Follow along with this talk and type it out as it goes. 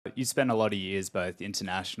you spent a lot of years both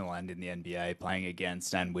international and in the NBA playing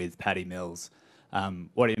against and with Patty Mills.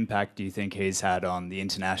 What impact do you think he's had on the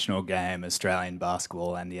international game, Australian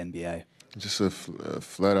basketball, and the NBA? Just a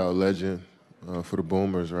flat-out legend for the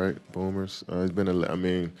Boomers, right? Boomers. He's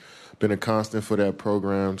been been a constant for that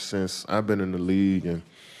program since I've been in the league,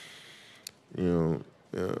 and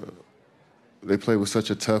they play with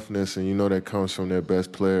such a toughness, and that comes from their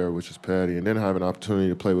best player, which is Patty. And then I have an opportunity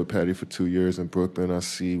to play with Patty for 2 years in Brooklyn. I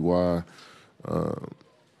see why,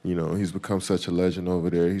 he's become such a legend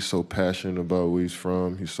over there. He's so passionate about where he's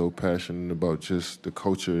from. He's so passionate about just the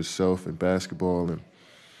culture itself and basketball. And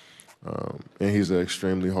he's an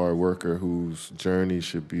extremely hard worker whose journey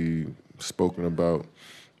should be spoken about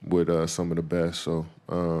with some of the best. So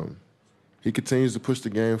he continues to push the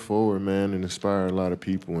game forward, man, and inspire a lot of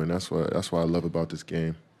people, and that's what I love about this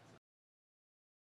game.